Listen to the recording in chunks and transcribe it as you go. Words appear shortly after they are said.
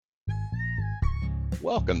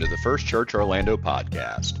Welcome to the First Church Orlando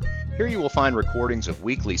podcast. Here you will find recordings of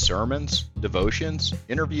weekly sermons, devotions,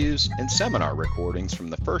 interviews, and seminar recordings from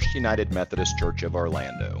the First United Methodist Church of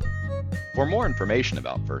Orlando. For more information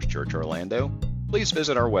about First Church Orlando, please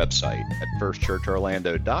visit our website at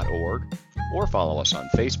firstchurchorlando.org or follow us on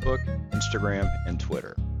Facebook, Instagram, and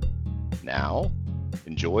Twitter. Now,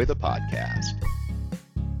 enjoy the podcast.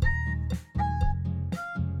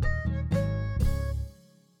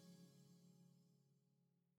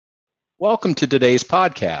 Welcome to today's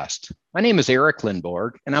podcast. My name is Eric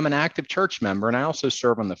Lindborg, and I'm an active church member, and I also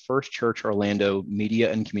serve on the First Church Orlando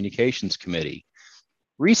Media and Communications Committee.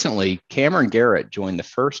 Recently, Cameron Garrett joined the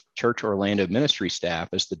First Church Orlando ministry staff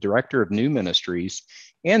as the Director of New Ministries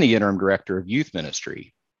and the Interim Director of Youth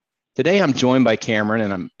Ministry. Today, I'm joined by Cameron,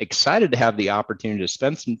 and I'm excited to have the opportunity to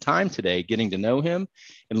spend some time today getting to know him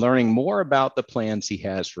and learning more about the plans he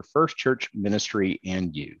has for First Church ministry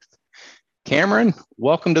and youth. Cameron,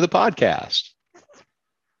 welcome to the podcast.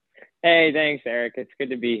 Hey, thanks, Eric. It's good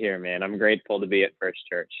to be here, man. I'm grateful to be at First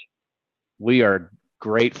Church. We are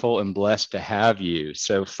grateful and blessed to have you.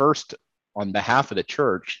 So first, on behalf of the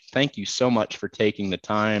church, thank you so much for taking the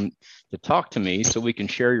time to talk to me so we can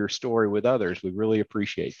share your story with others. We really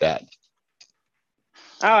appreciate that.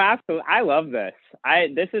 Oh, absolutely. I love this.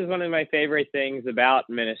 This is one of my favorite things about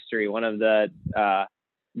ministry. One of the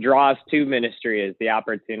draws to ministry is the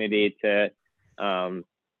opportunity to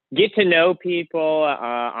get to know people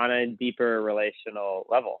on a deeper relational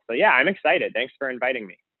level. So yeah, I'm excited. Thanks for inviting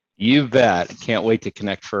me. You bet. Can't wait to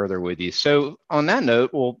connect further with you. So on that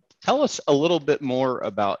note, well, tell us a little bit more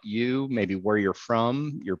about you, maybe where you're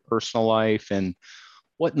from, your personal life, and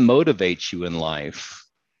what motivates you in life.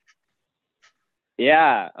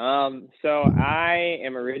 Yeah. So I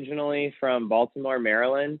am originally from Baltimore,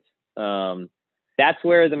 Maryland. That's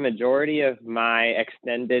where the majority of my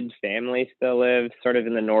extended family still lives, sort of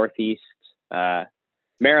in the Northeast,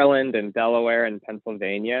 Maryland and Delaware and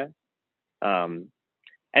Pennsylvania. And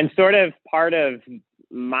sort of part of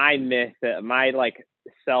my myth, my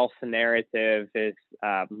self-narrative is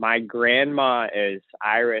my grandma is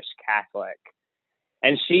Irish Catholic.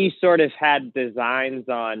 And she sort of had designs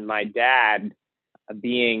on my dad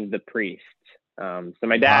being the priest. So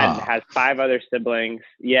my dad has 5 other siblings.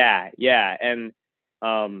 Yeah. And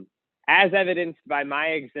as evidenced by my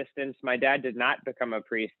existence, my dad did not become a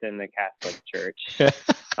priest in the Catholic Church.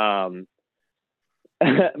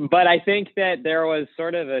 But I think that there was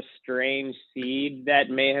sort of a strange seed that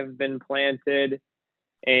may have been planted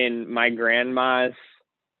in my grandma's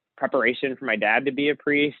preparation for my dad to be a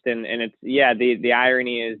priest. And it's, the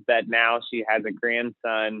irony is that now she has a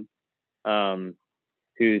grandson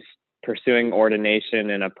who's pursuing ordination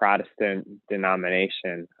in a Protestant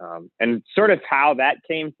denomination. And sort of how that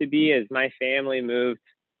came to be is my family moved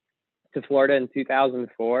to Florida in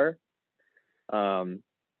 2004.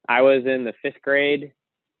 I was in the 5th grade,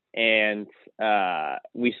 and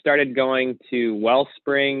we started going to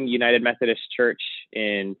Wellspring United Methodist Church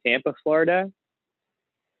in Tampa, Florida.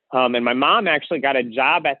 And my mom actually got a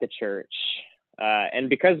job at the church. And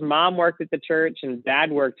because mom worked at the church and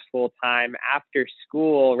dad worked full time after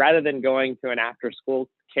school, rather than going to an after school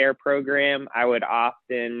care program, I would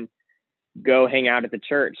often go hang out at the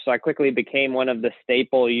church. So I quickly became one of the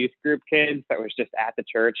staple youth group kids that was just at the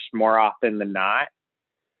church more often than not.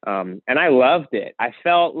 And I loved it. I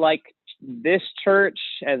felt like this church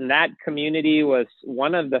and that community was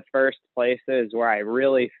one of the first places where I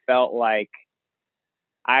really felt like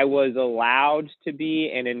I was allowed to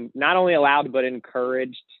be, and not only allowed, but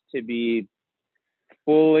encouraged to be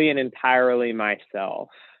fully and entirely myself.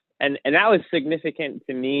 And that was significant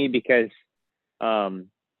to me because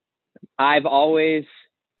I've always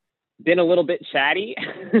been a little bit chatty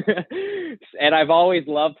and I've always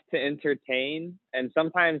loved to entertain. And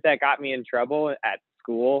sometimes that got me in trouble at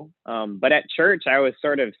school. But at church, I was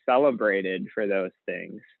sort of celebrated for those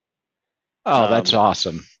things. Oh, that's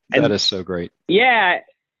awesome. That is so great. Yeah.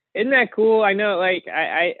 Isn't that cool? I know,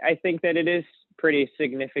 I think that it is pretty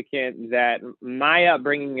significant that my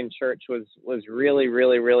upbringing in church was really,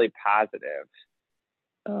 really, really positive.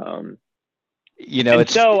 I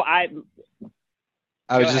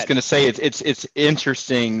was just going to say it's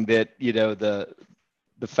interesting that,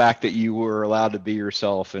 the fact that you were allowed to be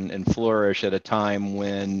yourself and flourish at a time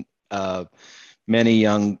when many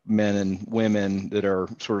young men and women that are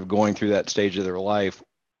sort of going through that stage of their life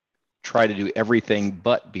try to do everything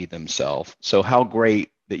but be themselves. So how great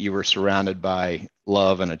that you were surrounded by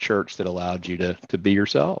love and a church that allowed you to be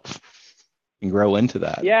yourself and grow into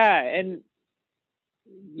that. Yeah. And,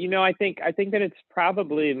 I think that it's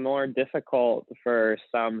probably more difficult for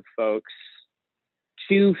some folks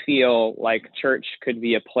to feel like church could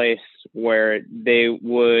be a place where they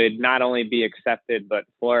would not only be accepted but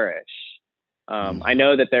flourish. I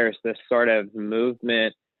know that there's this sort of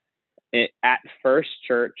movement at First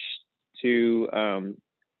Church to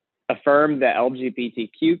affirm the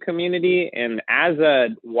LGBTQ community, and as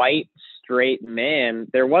a white straight man,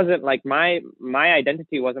 there wasn't like my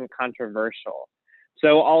identity wasn't controversial.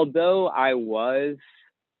 So although I was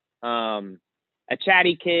a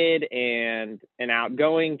chatty kid and an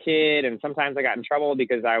outgoing kid, and sometimes I got in trouble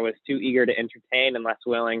because I was too eager to entertain and less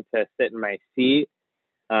willing to sit in my seat,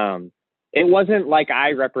 it wasn't like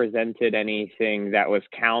I represented anything that was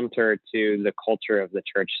counter to the culture of the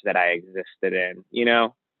church that I existed in, you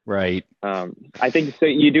know? Right. I think so.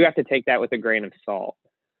 You do have to take that with a grain of salt.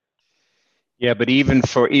 Yeah, but even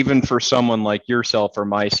for someone like yourself or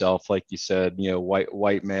myself, like you said,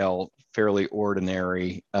 white male, fairly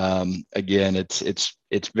ordinary. Again, it's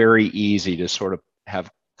very easy to sort of have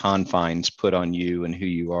confines put on you and who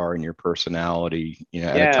you are and your personality,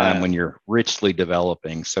 at a time when you're richly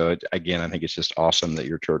developing. So again, I think it's just awesome that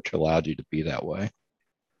your church allowed you to be that way.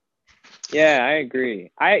 Yeah, I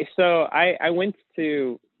agree. I went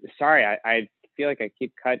to. Sorry, I feel like I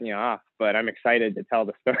keep cutting you off, but I'm excited to tell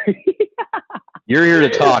the story. You're here to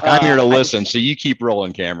talk. I'm here to listen. So you keep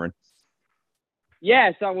rolling, Cameron.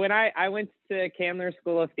 Yeah. So when I went to Candler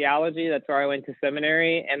School of Theology, that's where I went to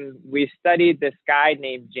seminary, and we studied this guy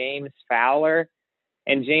named James Fowler.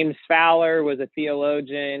 And James Fowler was a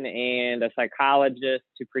theologian and a psychologist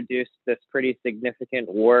who produced this pretty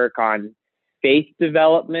significant work on faith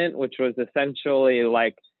development, which was essentially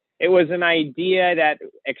like, it was an idea that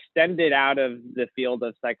extended out of the field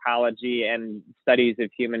of psychology and studies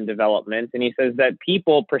of human development. And he says that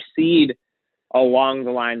people proceed along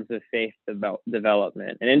the lines of faith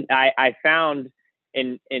development. And I found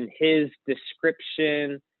in his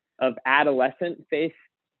description of adolescent faith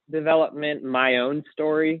development my own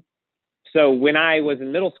story. So when I was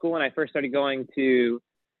in middle school and I first started going to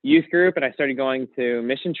youth group and I started going to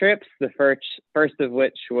mission trips, the first of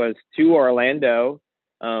which was to Orlando,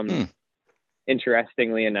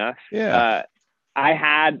 interestingly enough. I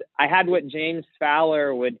had what James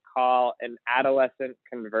Fowler would call an adolescent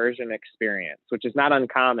conversion experience, which is not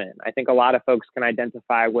uncommon. I think a lot of folks can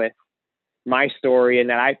identify with my story, and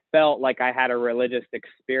that I felt like I had a religious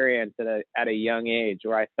experience at a young age,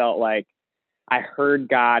 where I felt like I heard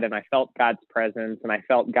God and I felt God's presence and I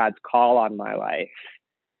felt God's call on my life.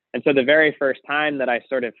 And so the very first time that I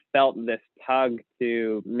sort of felt this tug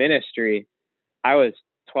to ministry, I was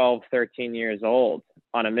 12, 13 years old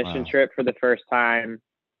on a mission trip for the first time.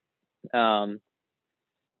 And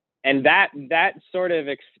that sort of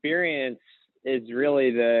experience is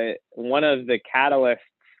really one of the catalysts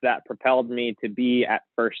that propelled me to be at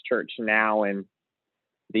First Church now in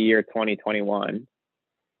the year 2021.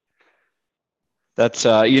 That's,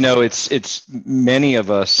 it's many of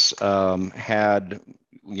us had,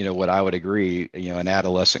 what I would agree, an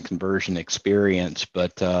adolescent conversion experience,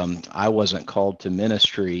 but I wasn't called to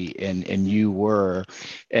ministry, and you were,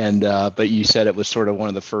 but you said it was sort of one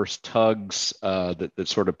of the first tugs that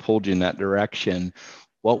sort of pulled you in that direction.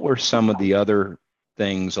 What were some of the other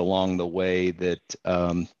things along the way that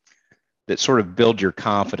sort of build your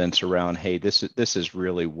confidence around, hey, this is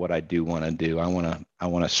really what I do want to do. I want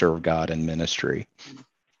to serve God in ministry.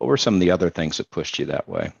 What were some of the other things that pushed you that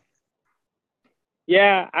way?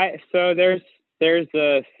 Yeah, so there's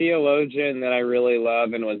a theologian that I really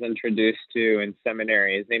love and was introduced to in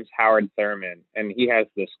seminary. His name's Howard Thurman, and he has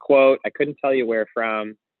this quote. I couldn't tell you where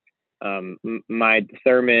from. My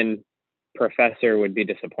Thurman professor would be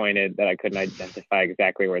disappointed that I couldn't identify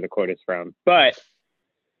exactly where the quote is from, but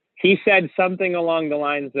he said something along the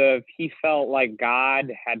lines of, he felt like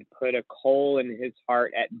God had put a coal in his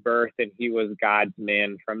heart at birth and he was God's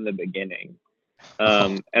man from the beginning.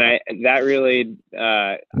 And that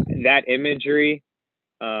imagery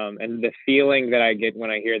and the feeling that I get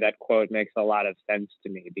when I hear that quote makes a lot of sense to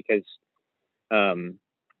me, because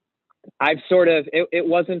I've sort of, it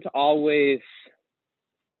wasn't always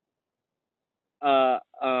a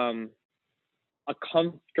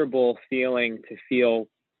comfortable feeling to feel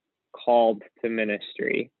called to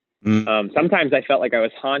ministry. Sometimes I felt like I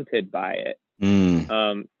was haunted by it.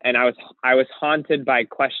 And I was haunted by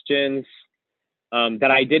questions that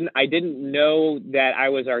I didn't know that I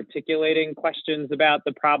was articulating questions about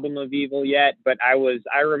the problem of evil yet, but I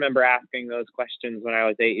remember asking those questions when I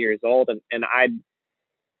was 8 years old, and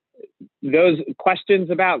those questions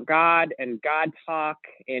about God and God talk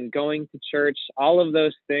and going to church, all of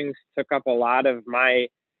those things took up a lot of my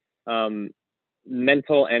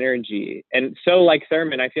mental energy. And so, like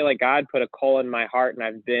Thurman, I feel like God put a coal in my heart and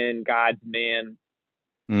I've been God's man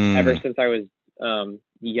ever since I was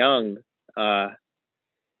young,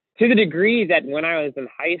 to the degree that when I was in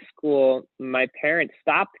high school, my parents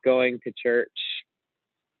stopped going to church.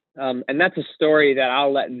 And that's a story that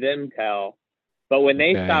I'll let them tell. But when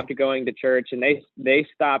they stopped going to church and they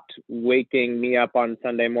stopped waking me up on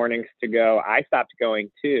Sunday mornings to go, I stopped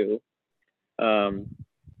going too.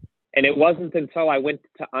 And it wasn't until I went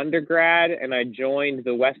to undergrad and I joined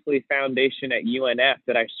the Wesley Foundation at UNF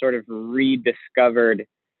that I sort of rediscovered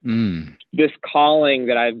this calling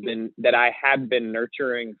that I had been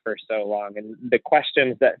nurturing for so long. And the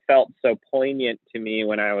questions that felt so poignant to me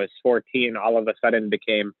when I was 14, all of a sudden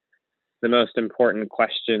became the most important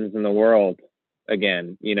questions in the world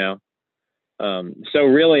again, you know? So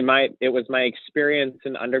really it was my experience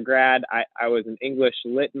in undergrad. I was an English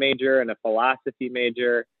lit major and a philosophy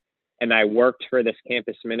major, and I worked for this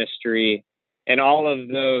campus ministry, and all of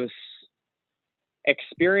those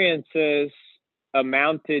experiences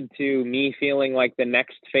amounted to me feeling like the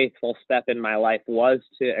next faithful step in my life was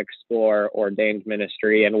to explore ordained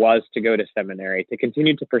ministry and was to go to seminary, to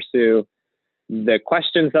continue to pursue the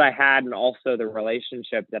questions that I had and also the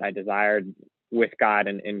relationship that I desired with God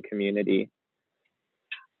and in community.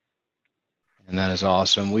 And that is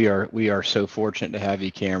awesome. We are so fortunate to have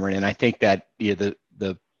you, Cameron. And I think that the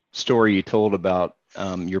story you told about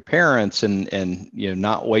your parents and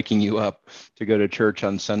not waking you up to go to church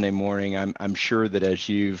on Sunday morning, I'm sure that as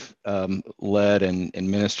you've led and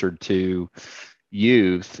ministered to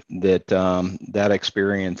youth, that that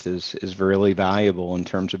experience is really valuable in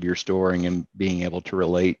terms of your story and being able to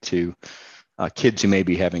relate to kids who may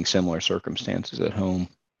be having similar circumstances at home.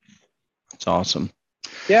 It's awesome.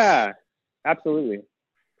 Yeah, absolutely.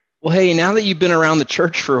 Well, hey, now that you've been around the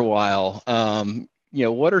church for a while,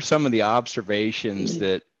 what are some of the observations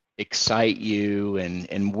that excite you,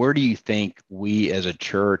 and where do you think we as a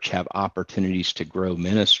church have opportunities to grow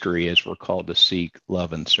ministry as we're called to seek,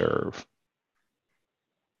 love, and serve?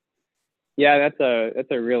 Yeah, that's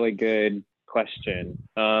a really good question.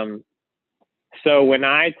 So when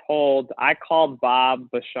I called Bob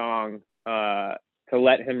Bashong to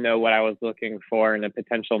let him know what I was looking for in a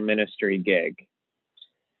potential ministry gig.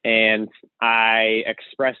 And I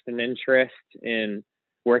expressed an interest in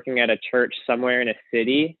working at a church somewhere in a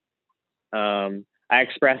city. I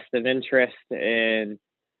expressed an interest in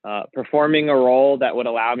performing a role that would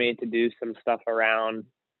allow me to do some stuff around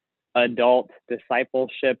adult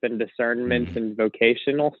discipleship and discernment and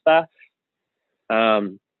vocational stuff.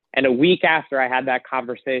 And a week after I had that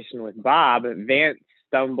conversation with Bob, Vance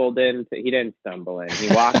he didn't stumble in.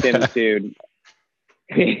 He walked into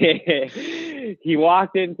he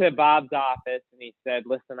walked into Bob's office and he said,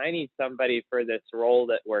 "Listen, I need somebody for this role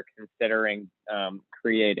that we're considering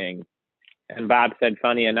creating." And Bob said,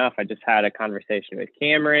 "Funny enough, I just had a conversation with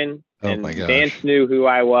Cameron, and Vance knew who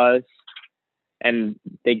I was, and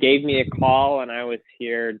they gave me a call, and I was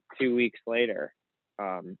here 2 weeks later."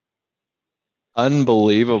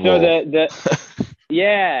 Unbelievable. So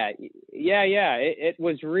it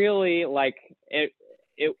was really like it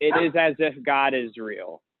is as if God is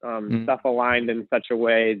real. Stuff aligned in such a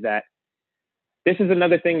way that this is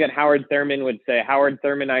another thing that Howard Thurman would say. Howard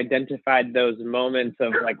Thurman identified those moments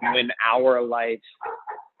of like when our life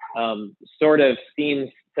sort of seems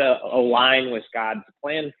to align with God's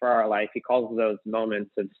plan for our life. He calls those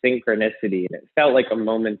moments of synchronicity, and it felt like a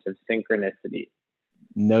moment of synchronicity.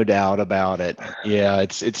 No doubt about it. Yeah,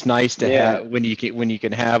 it's nice to have when you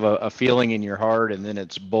can have a feeling in your heart, and then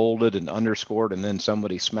it's bolded and underscored, and then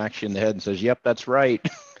somebody smacks you in the head and says, "Yep, that's right."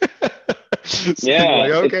 Yeah,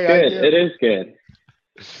 like, okay, it's good. It is good,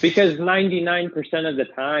 because 99% of the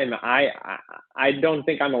time, I don't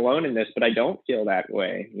think I'm alone in this, but I don't feel that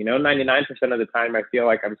way. 99% of the time, I feel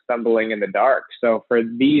like I'm stumbling in the dark. So for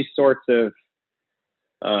these sorts of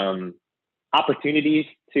opportunities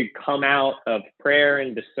to come out of prayer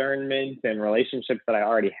and discernment and relationships that I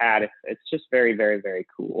already had, it's just very, very, very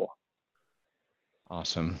cool.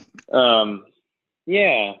 Awesome.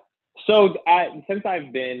 Yeah. So since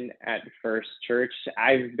I've been at First Church,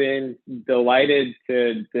 I've been delighted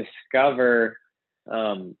to discover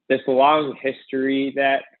this long history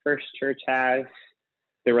that First Church has,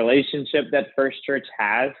 the relationship that First Church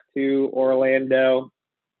has to Orlando.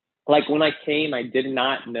 Like when I came, I did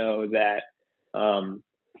not know that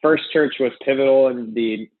First Church was pivotal in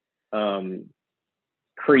the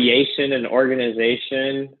creation and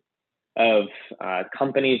organization of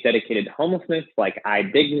companies dedicated to homelessness, like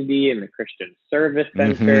iDignity and the Christian Service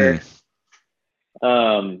Center.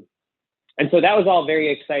 And so that was all very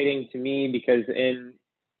exciting to me, because in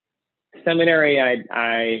seminary,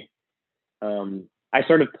 I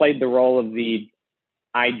sort of played the role of the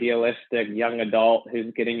idealistic young adult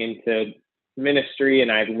who's getting into ministry,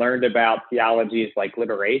 and I've learned about theologies like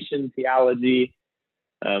liberation theology,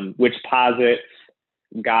 which posits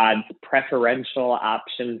God's preferential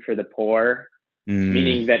option for the poor,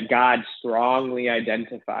 meaning that God strongly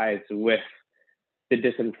identifies with the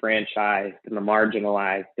disenfranchised and the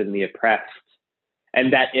marginalized and the oppressed.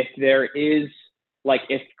 And that if there is, like,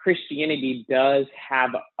 if Christianity does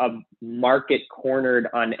have a market cornered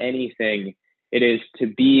on anything, it is to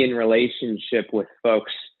be in relationship with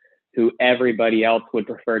folks who everybody else would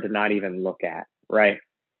prefer to not even look at, right?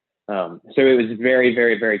 So it was very,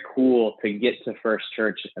 very, very cool to get to First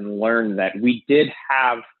Church and learn that we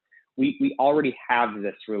already have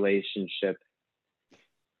this relationship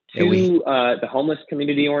to the homeless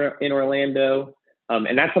community in Orlando.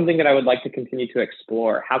 And that's something that I would like to continue to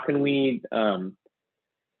explore. How can we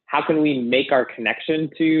make our connection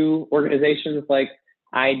to organizations like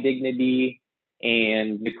iDignity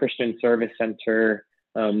and the Christian Service Center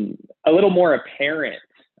a little more apparent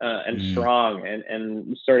and strong,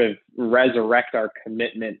 and sort of resurrect our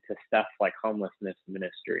commitment to stuff like homelessness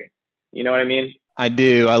ministry? You know what I mean? I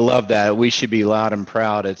do. I love that. We should be loud and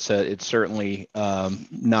proud. It's certainly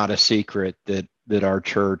not a secret that our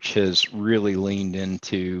church has really leaned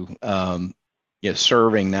into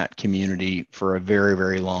serving that community for a very,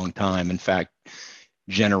 very long time. In fact,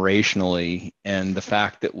 generationally, and the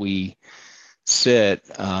fact that we sit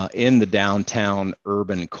in the downtown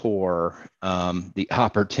urban core, the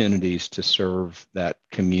opportunities to serve that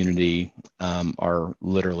community are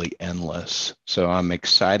literally endless. So I'm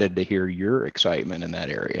excited to hear your excitement in that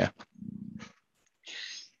area.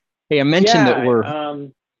 Hey, I mentioned that we're...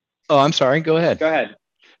 oh, I'm sorry. Go ahead. Go ahead.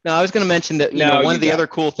 No, I was going to mention that, one of the other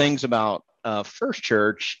cool things about First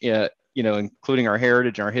Church, including our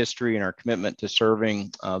heritage, our history, and our commitment to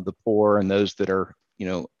serving the poor and those that are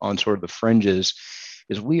on sort of the fringes,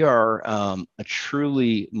 is we are a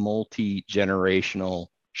truly multi-generational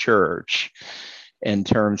church in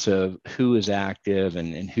terms of who is active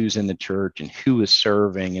and who's in the church and who is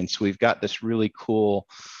serving. And so we've got this really cool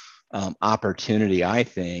opportunity, I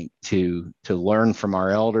think, to learn from our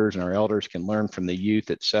elders, and our elders can learn from the youth,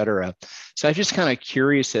 et cetera. So I'm just kind of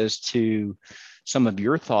curious as to some of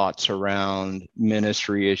your thoughts around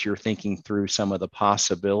ministry as you're thinking through some of the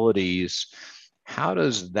possibilities. How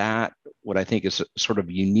does that, what I think is a sort of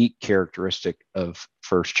unique characteristic of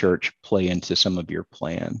First Church, play into some of your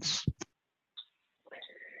plans?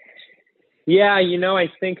 Yeah, I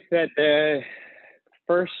think that the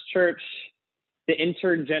First Church, the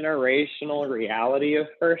intergenerational reality of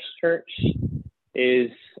First Church is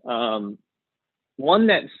one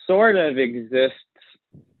that sort of exists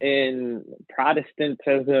in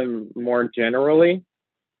Protestantism more generally.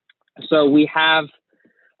 So we have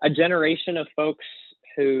a generation of folks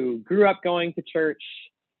who grew up going to church,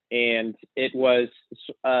 and it was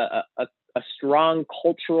a strong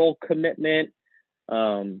cultural commitment.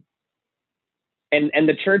 And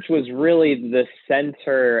the church was really the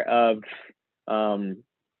center of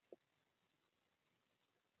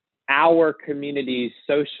our community's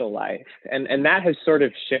social life. And that has sort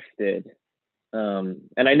of shifted. And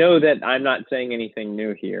I know that I'm not saying anything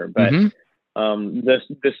new here, but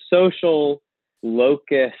the social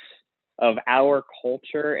locus of our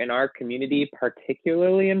culture and our community,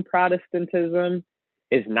 particularly in Protestantism,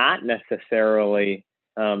 is not necessarily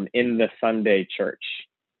in the Sunday church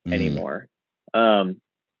anymore.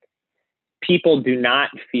 People do not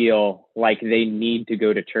feel like they need to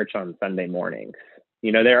go to church on Sunday mornings.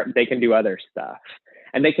 They can do other stuff,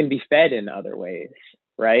 and they can be fed in other ways,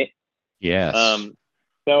 right? Yes.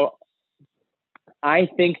 So I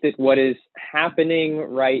think that what is happening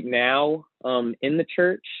right now in the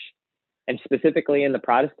church, and specifically in the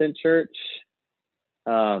Protestant church,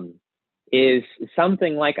 is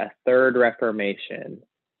something like a third Reformation.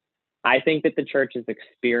 I think that the church is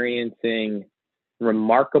experiencing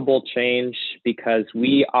remarkable change because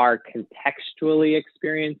we are contextually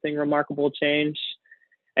experiencing remarkable change.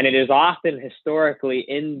 And it is often historically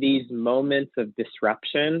in these moments of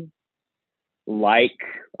disruption, like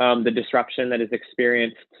the disruption that is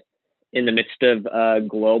experienced in the midst of a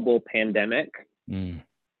global pandemic,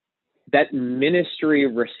 that ministry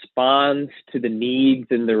responds to the needs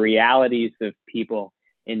and the realities of people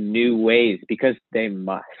in new ways because they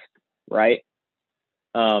must, right?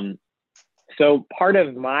 So part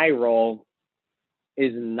of my role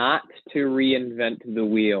is not to reinvent the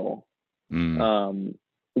wheel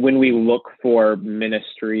when we look for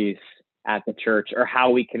ministries at the church, or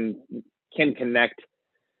how we can connect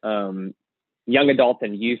young adults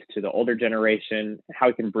and youth to the older generation, how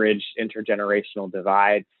we can bridge intergenerational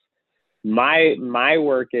divides. My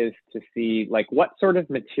work is to see like what sort of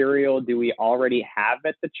material do we already have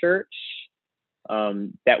at the church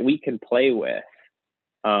that we can play with,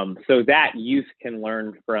 so that youth can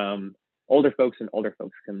learn from older folks and older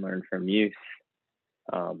folks can learn from youth.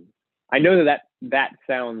 I know that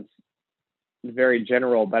sounds very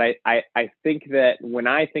general, but I think that when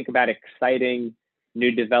I think about exciting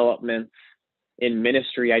new developments in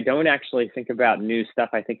ministry, I don't actually think about new stuff.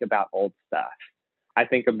 I think about old stuff. I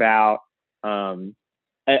think about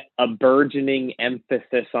a burgeoning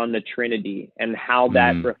emphasis on the Trinity and how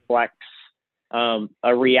that reflects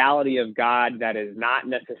a reality of God that is not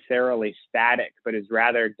necessarily static, but is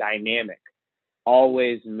rather dynamic,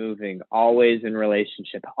 always moving, always in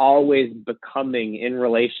relationship, always becoming in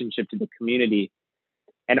relationship to the community,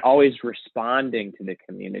 and always responding to the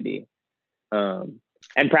community.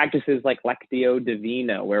 And practices like Lectio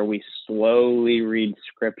Divina, where we slowly read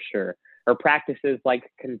scripture, or practices like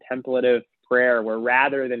contemplative prayer, where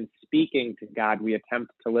rather than speaking to God, we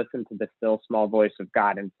attempt to listen to the still small voice of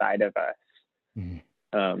God inside of us.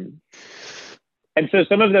 And so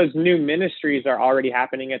some of those new ministries are already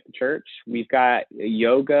happening at the church. We've got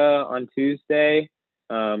yoga on Tuesday.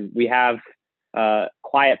 We have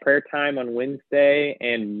quiet prayer time on Wednesday,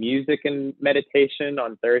 and music and meditation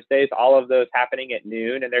on Thursdays, all of those happening at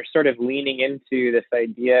noon. And they're sort of leaning into this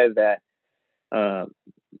idea that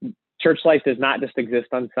church life does not just exist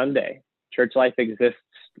on Sunday. Church life exists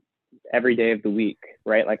every day of the week,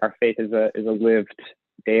 right? Like our faith is a lived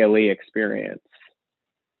daily experience.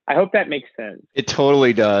 I hope that makes sense. It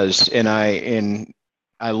totally does. And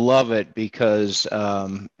I love it because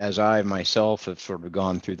as I myself have sort of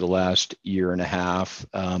gone through the last year and a half,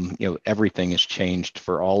 everything has changed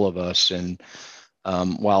for all of us. And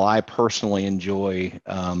while I personally enjoy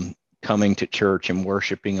coming to church and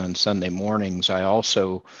worshiping on Sunday mornings, I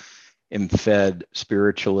also am fed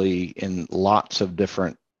spiritually in lots of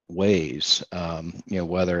different ways,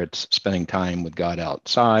 whether it's spending time with God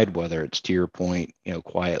outside, whether it's, to your point,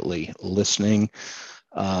 quietly listening.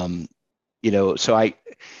 So I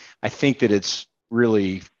think that it's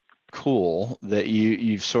really cool that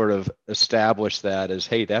you've sort of established that as,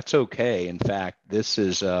 hey, that's okay. In fact, this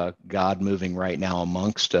is God moving right now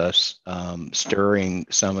amongst us, stirring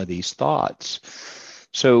some of these thoughts.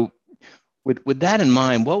 So with that in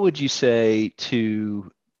mind, what would you say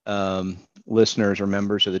to listeners or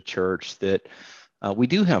members of the church that we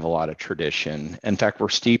do have a lot of tradition? In fact, we're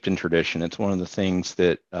steeped in tradition. It's one of the things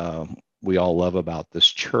that we all love about this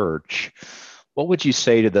church. What would you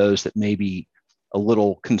say to those that may be a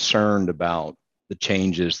little concerned about the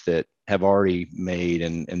changes that have already made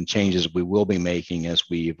and changes we will be making as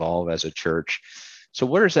we evolve as a church? So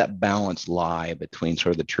where does that balance lie between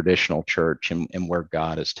sort of the traditional church and where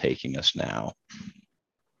God is taking us now?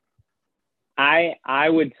 I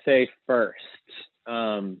would say first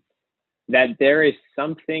that there is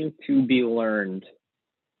something to be learned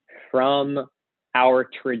from our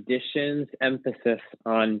tradition's emphasis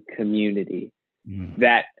on community,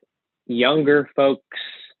 that younger folks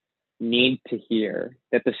need to hear,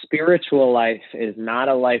 that the spiritual life is not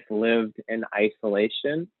a life lived in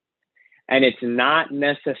isolation, and it's not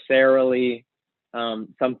necessarily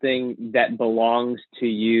something that belongs to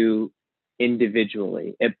you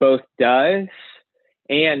individually. It both does,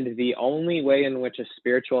 and the only way in which a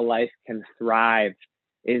spiritual life can thrive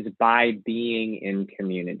is by being in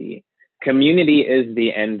community. Community is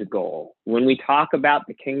the end goal. When we talk about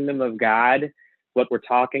the kingdom of God, what we're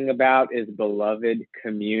talking about is beloved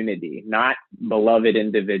community, not beloved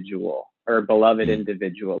individual or beloved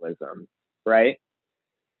individualism, right?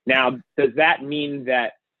 Now, does that mean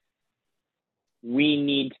that we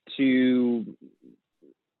need to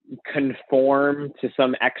conform to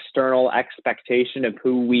some external expectation of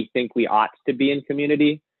who we think we ought to be in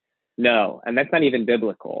community? No, and that's not even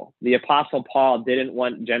biblical. The Apostle Paul didn't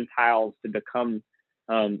want Gentiles to become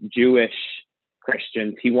Jewish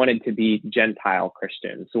Christians. He wanted to be Gentile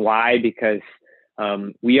Christians. Why? Because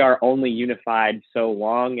we are only unified so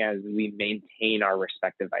long as we maintain our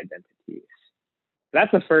respective identities.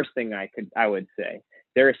 That's the first thing I would say.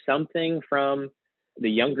 There is something from the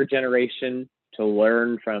younger generation to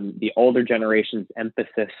learn from the older generation's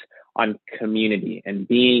emphasis on community and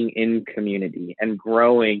being in community and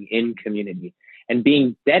growing in community and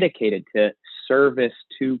being dedicated to service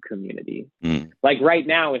to community. Like right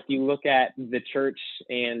now, if you look at the church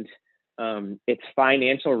and its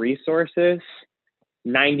financial resources,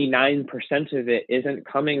 99% of it isn't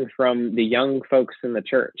coming from the young folks in the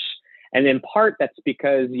church. And in part, that's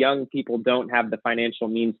because young people don't have the financial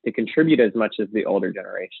means to contribute as much as the older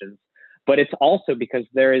generations. But it's also because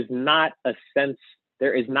there is not a sense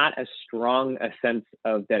there is not as strong a sense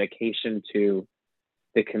of dedication to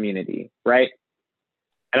the community, right?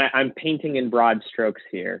 And I'm painting in broad strokes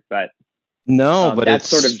here, but no, but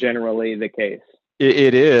that's it's sort of generally the case.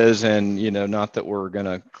 it is, and not that we're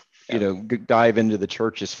gonna Yeah. dive into the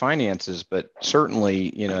church's finances, but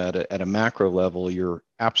certainly at a macro level, you're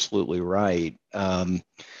absolutely right.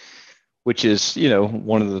 Which is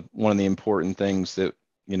one of the important things that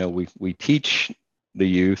we teach the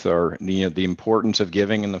youth, are the importance of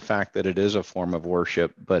giving and the fact that it is a form of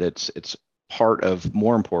worship, but it's part of,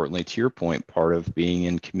 more importantly, to your point, part of being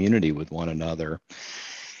in community with one another.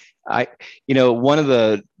 One of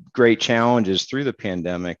the great challenges through the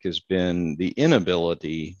pandemic has been the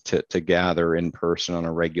inability to gather in person on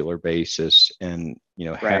a regular basis and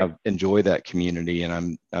Right. enjoy that community.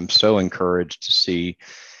 And I'm so encouraged to see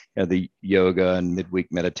the yoga and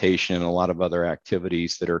midweek meditation and a lot of other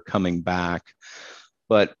activities that are coming back.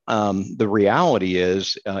 But the reality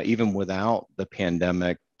is, even without the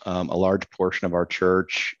pandemic, a large portion of our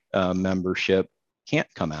church membership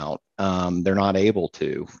can't come out. They're not able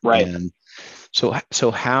to. Right. And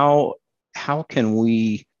so how can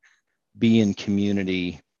we be in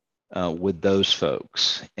community with those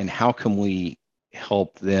folks, and how can we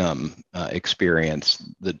help them experience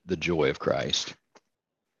the joy of Christ?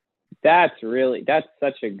 That's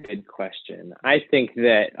such a good question. I think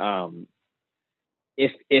that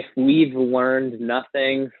if we've learned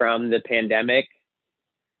nothing from the pandemic,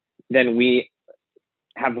 then we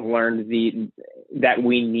have learned that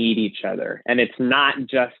we need each other. And it's not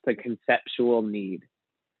just a conceptual need,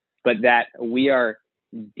 but that we are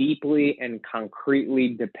deeply and concretely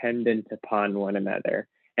dependent upon one another.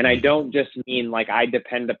 And I don't just mean like I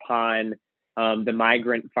depend upon the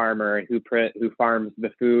migrant farmer who farms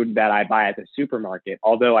the food that I buy at the supermarket,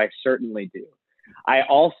 although I certainly do. I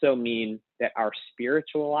also mean that our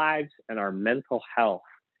spiritual lives and our mental health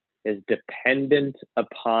is dependent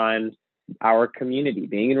upon our community,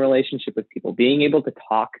 being in relationship with people, being able to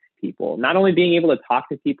talk to people, not only being able to talk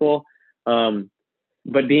to people,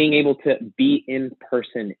 but being able to be in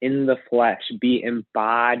person, in the flesh, be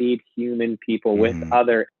embodied human people with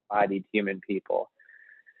other embodied human people.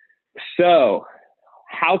 So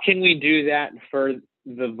how can we do that for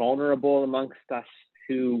the vulnerable amongst us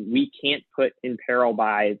who we can't put in peril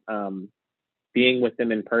by being with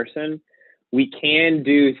them in person? We can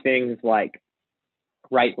do things like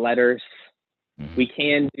write letters. We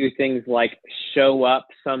can do things like show up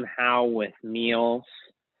somehow with meals.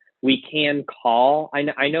 We can call.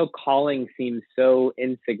 I know calling seems so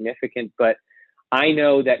insignificant, but I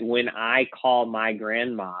know that when I call my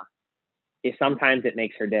grandma, sometimes it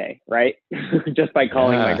makes her day, right? Just by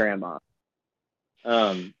calling my grandma.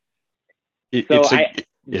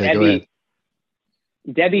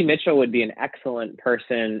 Debbie Mitchell would be an excellent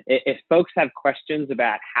person. If folks have questions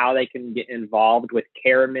about how they can get involved with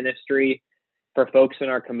care ministry for folks in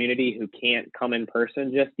our community who can't come in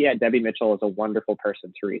person just yet, Debbie Mitchell is a wonderful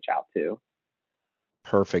person to reach out to.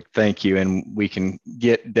 Perfect. Thank you. And we can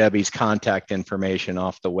get Debbie's contact information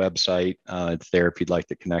off the website. It's there if you'd like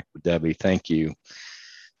to connect with Debbie. Thank you.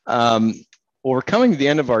 Well, we're coming to the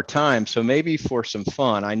end of our time, so maybe for some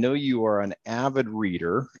fun, I know you are an avid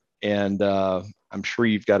reader, and I'm sure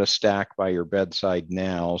you've got a stack by your bedside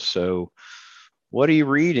now. So what are you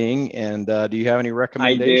reading, and do you have any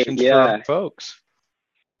recommendations for our folks?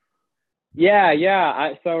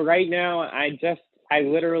 Yeah. So right now, I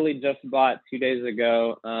literally just bought 2 days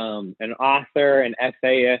ago an author, an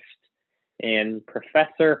essayist, and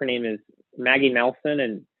professor. Her name is Maggie Nelson,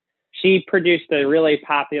 and she produced a really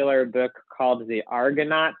popular book called The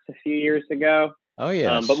Argonauts a few years ago. Oh,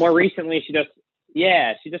 yes. But more recently, she just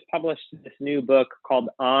published this new book called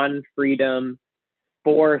On Freedom,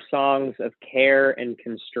 4 Songs of Care and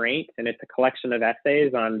Constraint. And it's a collection of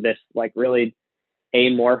essays on this like really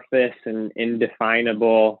amorphous and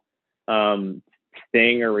indefinable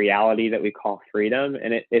thing or reality that we call freedom.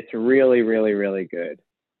 And it's really, really, really good.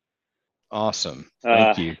 Awesome.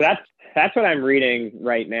 Thank you. So that's what I'm reading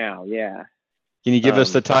right now. Yeah. Can you give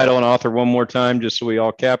us the title and author one more time just so we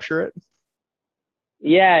all capture it?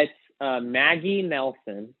 Yeah, it's Maggie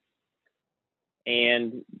Nelson.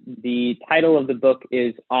 And the title of the book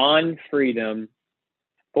is On Freedom,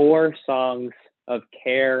 4 Songs of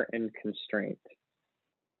Care and Constraint.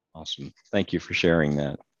 Awesome. Thank you for sharing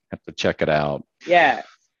that. I have to check it out. Yeah.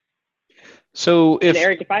 So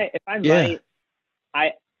Eric, if I might,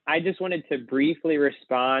 I just wanted to briefly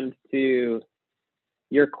respond to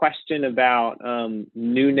your question about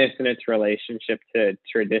newness and its relationship to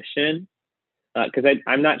tradition, because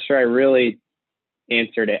I'm not sure I really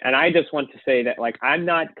answered it. And I just want to say that, like, I'm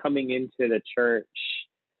not coming into the church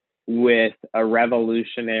with a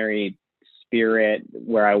revolutionary spirit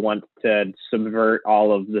where I want to subvert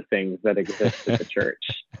all of the things that exist at the church.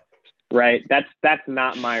 Right? That's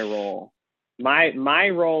not my role. My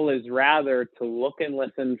role is rather to look and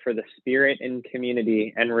listen for the Spirit in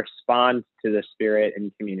community and respond to the Spirit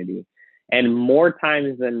in community. And more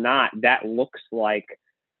times than not, that looks like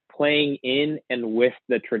playing in and with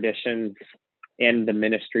the traditions and the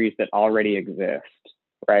ministries that already exist,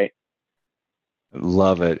 right?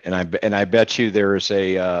 Love it, and I bet you there is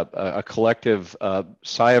a collective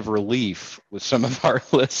sigh of relief with some of our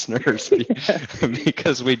listeners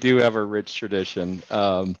because we do have a rich tradition,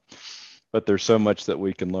 but there's so much that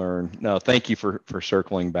we can learn. No, thank you for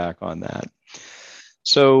circling back on that.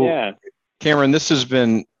 So, yeah. Cameron, this has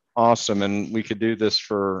been awesome, and we could do this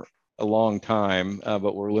for a long time,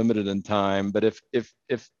 but we're limited in time. But if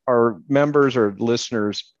our members or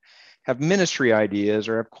listeners have ministry ideas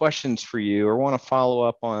or have questions for you or want to follow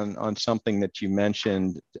up on something that you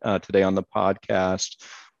mentioned today on the podcast,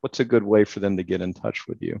 what's a good way for them to get in touch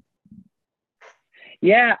with you?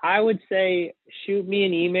 Yeah, I would say shoot me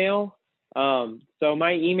an email. So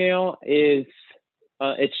my email is,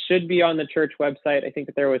 it should be on the church website. I think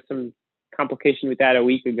that there was some complication with that a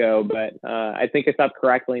week ago, but I think it's up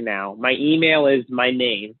correctly now. My email is my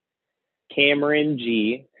name, Cameron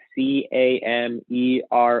G, CAMERONG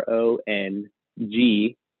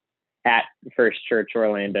at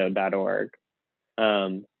firstchurchorlando.org.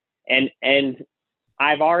 And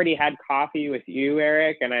I've already had coffee with you,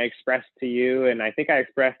 Eric, and I expressed to you, and I think I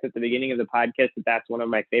expressed at the beginning of the podcast that that's one of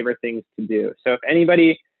my favorite things to do. So if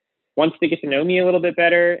anybody wants to get to know me a little bit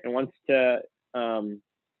better and wants to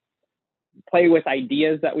play with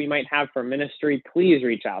ideas that we might have for ministry, please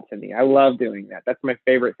reach out to me. I love doing that. That's my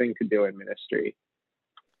favorite thing to do in ministry.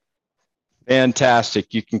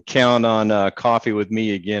 Fantastic. You can count on coffee with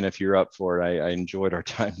me again if you're up for it. I enjoyed our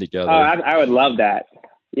time together. Oh, I would love that.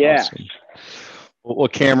 Yeah. Awesome. Well,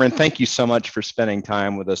 Cameron, thank you so much for spending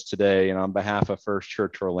time with us today. And on behalf of First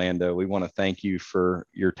Church Orlando, we want to thank you for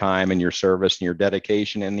your time and your service and your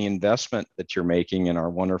dedication and the investment that you're making in our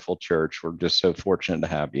wonderful church. We're just so fortunate to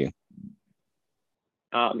have you.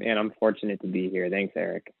 And I'm fortunate to be here. Thanks,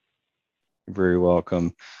 Eric. You're very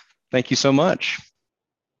welcome. Thank you so much.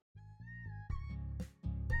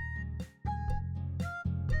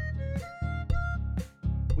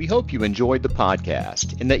 We hope you enjoyed the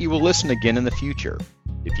podcast and that you will listen again in the future.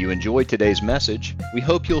 If you enjoyed today's message, we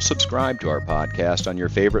hope you'll subscribe to our podcast on your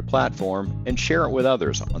favorite platform and share it with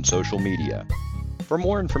others on social media. For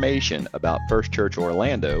more information about First Church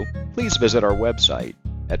Orlando, please visit our website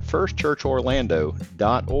at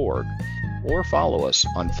firstchurchorlando.org or follow us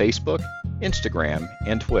on Facebook, Instagram,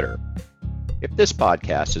 and Twitter. If this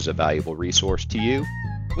podcast is a valuable resource to you,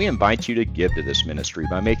 we invite you to give to this ministry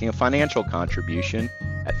by making a financial contribution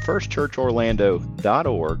at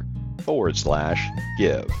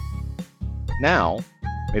firstchurchorlando.org/give. Now,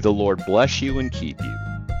 may the Lord bless you and keep you.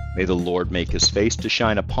 May the Lord make his face to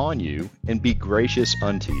shine upon you and be gracious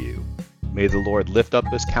unto you. May the Lord lift up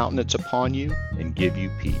his countenance upon you and give you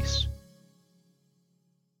peace.